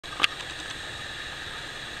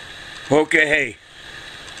Okay, hey,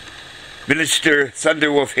 Minister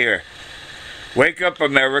ThunderWolfe here. Wake up,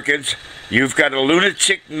 Americans. You've got a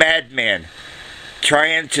lunatic madman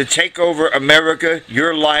trying to take over America,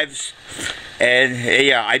 your lives, and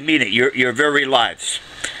yeah, I mean it, your very lives.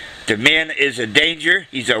 The man is a danger.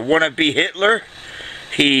 He's a wannabe Hitler.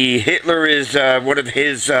 Hitler is one of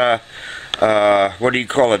his, what do you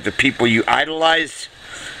call it, the people you idolize.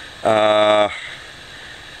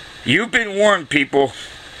 You've been warned, people.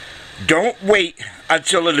 Don't wait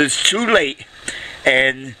until it is too late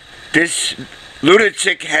and this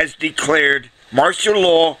lunatic has declared martial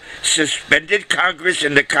law, suspended Congress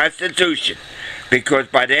and the Constitution, because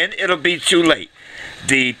by then it'll be too late.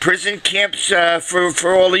 The prison camps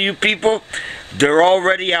for all of you people, they're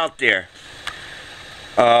already out there.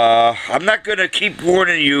 I'm not going to keep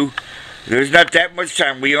warning you. There's not that much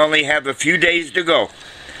time. We only have a few days to go.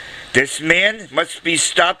 This man must be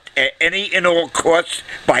stopped at any and all costs,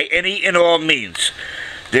 by any and all means.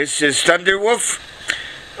 This is ThunderWolfe.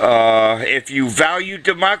 If you value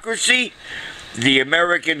democracy, the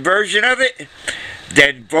American version of it,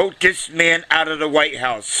 then vote this man out of the White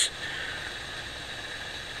House.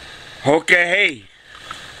 Okay, hey.